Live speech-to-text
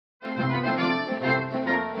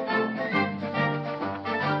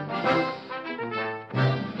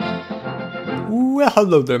Well,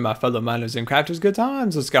 hello there, my fellow miners and crafters. Good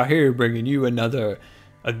times. Scar here, bringing you another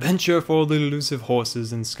adventure for the elusive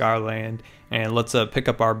horses in Scarland. And let's pick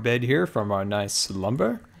up our bed here from our nice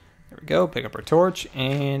lumber. There we go. Pick up our torch,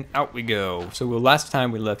 and out we go. So last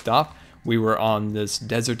time we left off, we were on this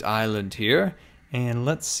desert island here. And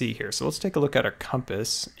let's see here. So let's take a look at our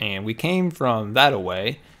compass. And we came from that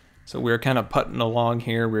away. So we were kind of putting along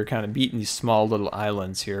here. We were kind of beating these small little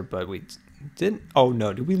islands here, but we didn't. Oh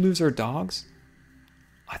no, did we lose our dogs?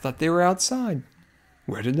 I thought they were outside.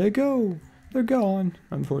 Where did they go? They're gone,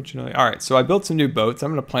 unfortunately. All right, so I built some new boats.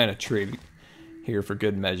 I'm going to plant a tree here for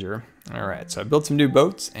good measure. All right, so I built some new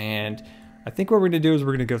boats, and I think what we're going to do is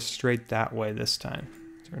we're going to go straight that way this time.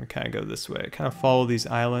 So we're going to kind of go this way, kind of follow these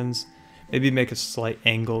islands, maybe make a slight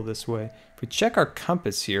angle this way. If we check our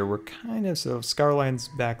compass here, we're kind of, so Scarland's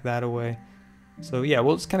back that way. So yeah,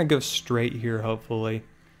 we'll just kind of go straight here, hopefully.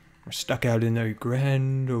 We're stuck out in the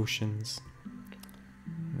grand oceans.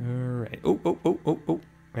 Alright. Oh.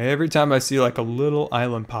 Every time I see like a little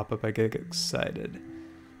island pop up, I get excited.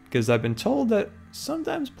 Because I've been told that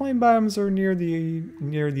sometimes plain biomes are near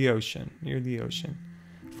the ocean.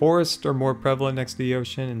 Forests are more prevalent next to the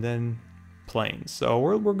ocean, and then plains. So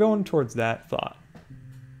we're going towards that thought.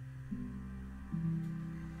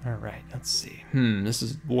 Alright, let's see. This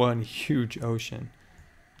is one huge ocean.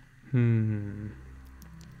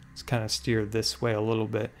 Let's kind of steer this way a little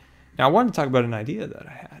bit. Now, I want to talk about an idea that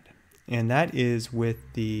I had, and that is with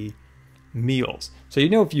the meals. So, you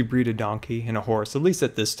know, if you breed a donkey and a horse, at least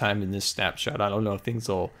at this time in this snapshot, I don't know if things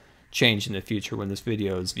will change in the future when this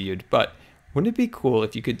video is viewed, but wouldn't it be cool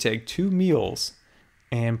if you could take two meals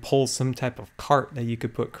and pull some type of cart that you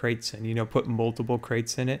could put crates in, you know, put multiple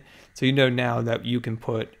crates in it. So, you know, now that you can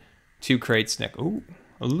put two crates next. Ooh,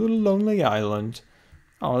 a little lonely island.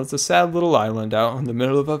 Oh, it's a sad little island out in the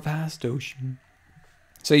middle of a vast ocean.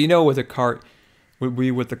 So, you know, with a cart,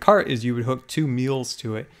 with the cart is you would hook two meals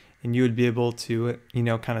to it, and you would be able to, you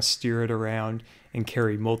know, kind of steer it around and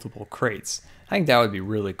carry multiple crates. I think that would be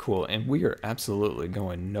really cool, and we are absolutely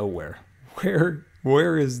going nowhere.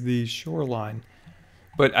 Where is the shoreline?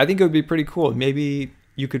 But I think it would be pretty cool. Maybe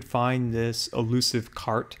you could find this elusive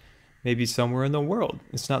cart maybe somewhere in the world.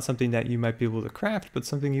 It's not something that you might be able to craft, but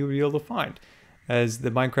something you would be able to find. As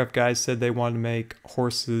the Minecraft guys said, they wanted to make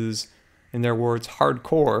horses, in their words,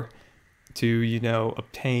 hardcore to, you know,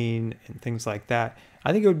 obtain and things like that.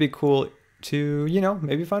 I think it would be cool to, you know,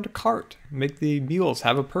 maybe find a cart, make the mules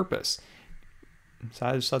have a purpose. So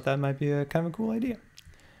I just thought that might be a kind of a cool idea.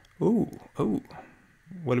 Ooh,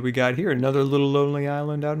 what do we got here? Another little lonely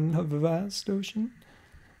island out in the vast ocean?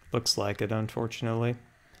 Looks like it, unfortunately.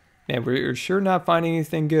 Man, we're sure not finding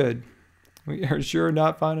anything good. We are sure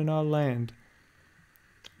not finding our land.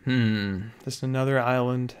 Just another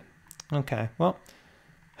island. Okay, well,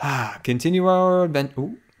 continue our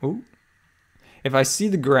adventure. Ooh. If I see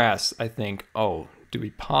the grass, I think, oh, do we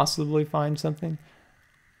possibly find something?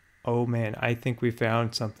 Oh man, I think we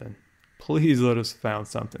found something. Please let us found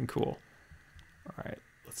something cool. All right,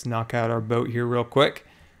 let's knock out our boat here real quick.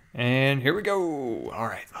 And here we go. All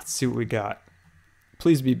right, let's see what we got.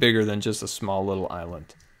 Please be bigger than just a small little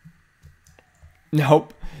island.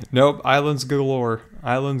 Nope, islands galore.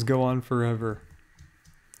 Islands go on forever.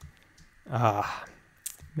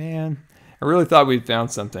 Man, I really thought we'd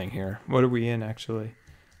found something here. What are we in, actually?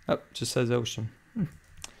 Oh, it just says ocean.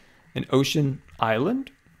 An ocean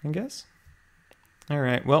island, I guess?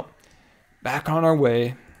 Alright, well, back on our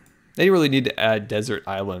way. They really need to add desert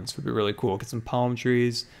islands. Would be really cool. Get some palm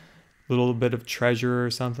trees, a little bit of treasure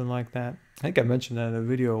or something like that. I think I mentioned that in a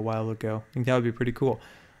video a while ago. I think that would be pretty cool.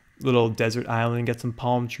 Little desert island, get some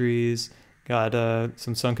palm trees, got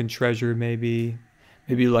some sunken treasure maybe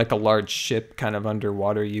like a large ship kind of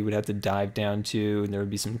underwater you would have to dive down to, and there would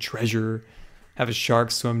be some treasure. Have a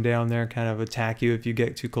shark swim down there, kind of attack you if you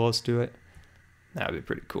get too close to it. That would be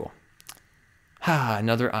pretty cool.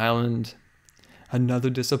 Another island, another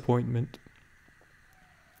disappointment.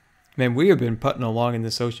 Man, we have been putting along in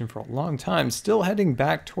this ocean for a long time, still heading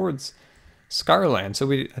back towards Scarland.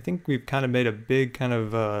 So I think we've kind of made a big kind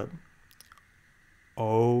of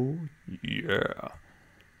oh yeah,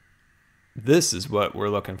 this is what we're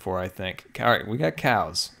looking for, I think. All right, we got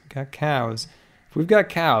cows. If we've got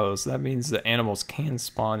cows, that means the animals can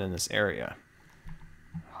spawn in this area.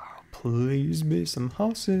 Oh, please be some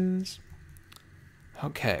horses.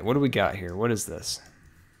 Okay, what do we got here? What is this?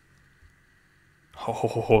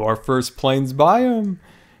 Oh, our first plains biome.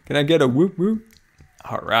 Can I get a whoop whoop?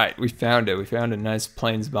 All right, we found it. We found a nice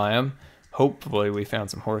plains biome. Hopefully we found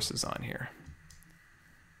some horses on here.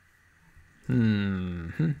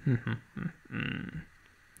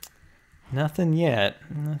 Nothing yet.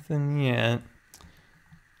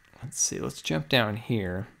 let's see. Let's jump down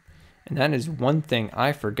here. And that is one thing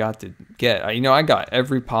I forgot to get. I got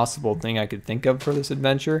every possible thing I could think of for this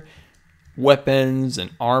adventure. Weapons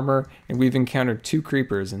and armor. And we've encountered 2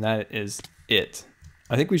 creepers, and that is it.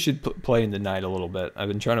 I think we should play in the night a little bit. I've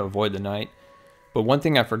been trying to avoid the night. But one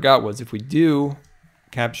thing I forgot was if we do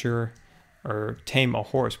capture or tame a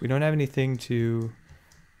horse, we don't have anything to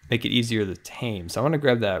make it easier to tame. So I want to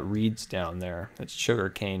grab that reeds down there. That's sugar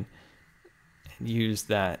cane. And use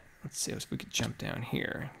that. Let's see if we could jump down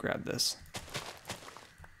here and grab this.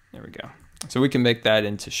 There we go. So we can make that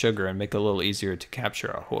into sugar and make it a little easier to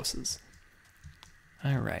capture our horses.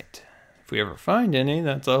 All right. If we ever find any,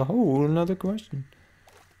 that's a whole another question.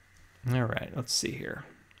 All right, let's see here.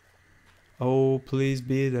 Oh, please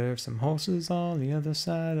be there some horses on the other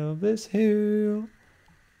side of this hill.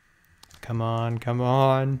 Come on, come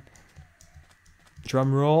on.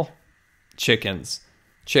 Drum roll. Chickens.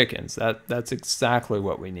 Chickens. That's exactly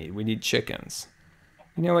what we need. We need chickens.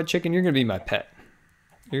 You know what, chicken? You're going to be my pet.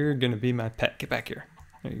 You're going to be my pet. Get back here.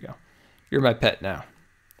 There you go. You're my pet now.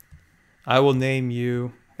 I will name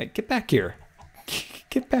you... Hey, get back here.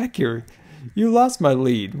 Get back here. You lost my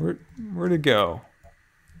lead. Where'd it go?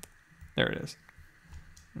 There it is.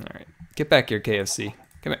 All right. Get back here, KFC.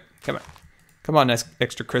 Come here. Come on. Come on,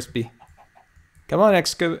 extra crispy. Come on,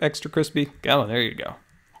 extra crispy. Come on, there you go.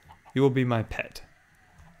 You will be my pet.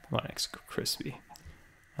 Come on, extra crispy.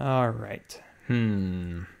 All right.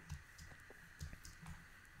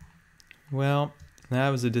 Well, that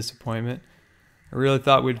was a disappointment. I really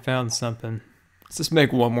thought we'd found something. Let's just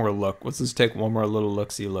make one more look. Let's just take one more little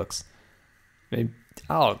look-see looks. Maybe,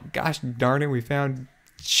 oh, gosh darn it, we found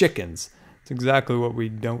chickens. It's exactly what we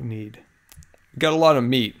don't need. We got a lot of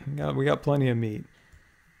meat. We got plenty of meat.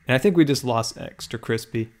 And I think we just lost extra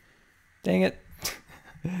crispy. Dang it.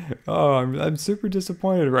 Oh, I'm super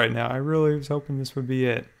disappointed right now. I really was hoping this would be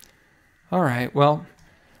it. All right, well,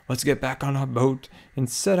 let's get back on our boat and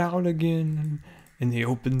set out again in the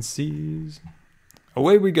open seas.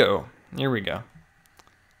 Away we go. Here we go.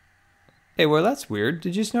 Hey, well, that's weird.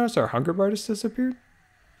 Did you just notice our hunger bar just disappeared?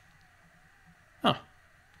 Huh.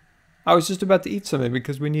 I was just about to eat something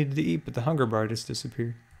because we needed to eat, but the hunger bar just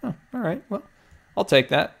disappeared. Huh, all right, well, I'll take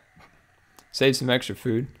that. Save some extra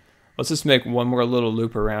food. Let's just make one more little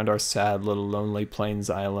loop around our sad little lonely plains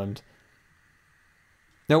island.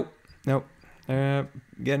 Nope, nope.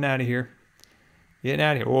 Getting out of here. Getting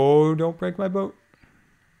out of here. Oh, don't break my boat.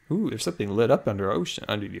 Ooh, there's something lit up under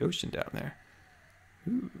the ocean down there.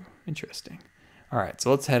 Ooh, interesting. All right, so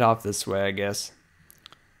let's head off this way, I guess.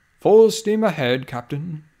 Full steam ahead,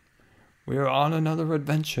 Captain. We are on another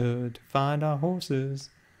adventure to find our horses.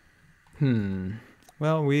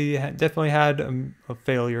 Well, we definitely had a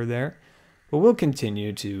failure there, but we'll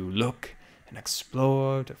continue to look and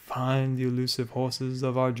explore to find the elusive horses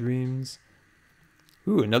of our dreams.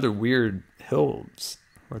 Ooh, another weird hills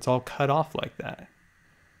where it's all cut off like that.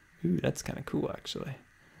 Ooh, that's kind of cool, actually.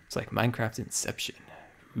 It's like Minecraft Inception.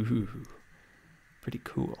 Ooh, pretty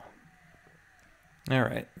cool. All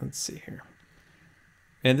right, let's see here.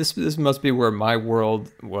 And this must be where my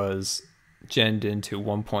world was genned into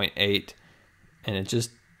 1.8. And it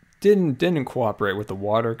just didn't cooperate with the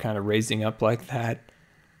water kind of raising up like that.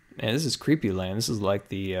 Man, this is creepy land. This is like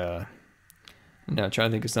the, trying to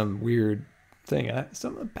think of some weird thing.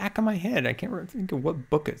 Some in the back of my head. I can't think of what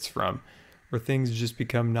book it's from, where things just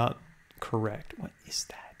become not correct. What is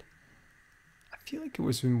that? I feel like it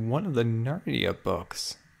was in one of the Narnia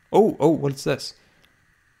books. Oh, what's this?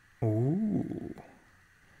 Ooh,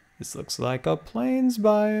 this looks like a plains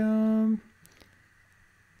biome.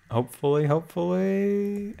 Hopefully,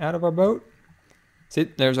 out of our boat. See,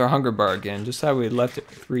 there's our hunger bar again. Just how we left it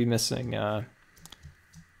with 3 missing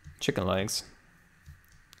chicken legs.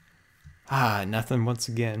 Ah, nothing once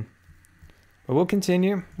again. But we'll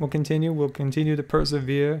continue. We'll continue to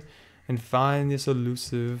persevere and find this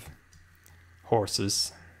elusive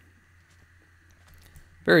horses.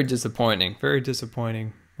 Very disappointing. Very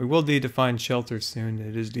disappointing. We will need to find shelter soon.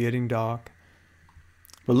 It is getting dark.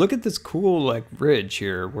 But look at this cool like ridge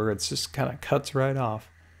here where it's just kind of cuts right off.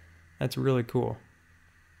 That's really cool.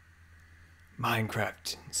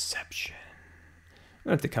 Minecraft Inception. I'm going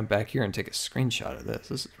to have to come back here and take a screenshot of this.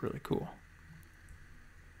 This is really cool.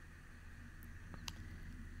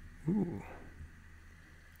 Ooh.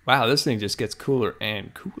 Wow, this thing just gets cooler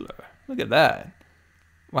and cooler. Look at that.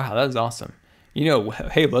 Wow, that's awesome. You know,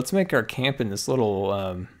 hey, let's make our camp in this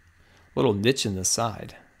little niche in the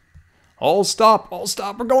side. All stop,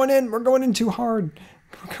 we're going in too hard.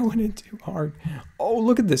 We're going in too hard. Oh,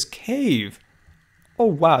 look at this cave. Oh,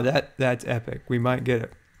 wow, that's epic. We might get a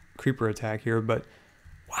creeper attack here, but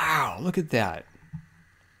wow, look at that.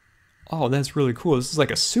 Oh, that's really cool. This is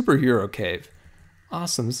like a superhero cave.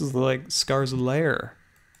 Awesome. This is like Scar's lair.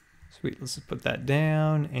 Sweet. Let's just put that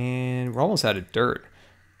down, and we're almost out of dirt.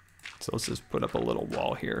 So let's just put up a little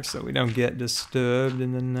wall here so we don't get disturbed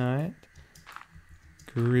in the night.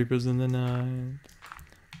 Creepers in the night.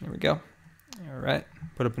 There we go. All right.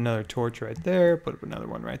 Put up another torch right there. Put up another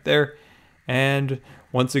one right there. And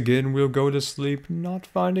once again, we'll go to sleep, not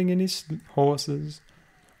finding any horses.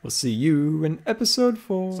 We'll see you in episode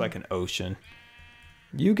 4. It's like an ocean.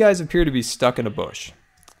 You guys appear to be stuck in a bush.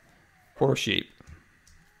 Poor sheep.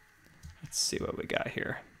 Let's see what we got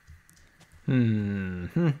here. We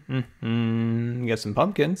got some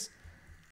pumpkins.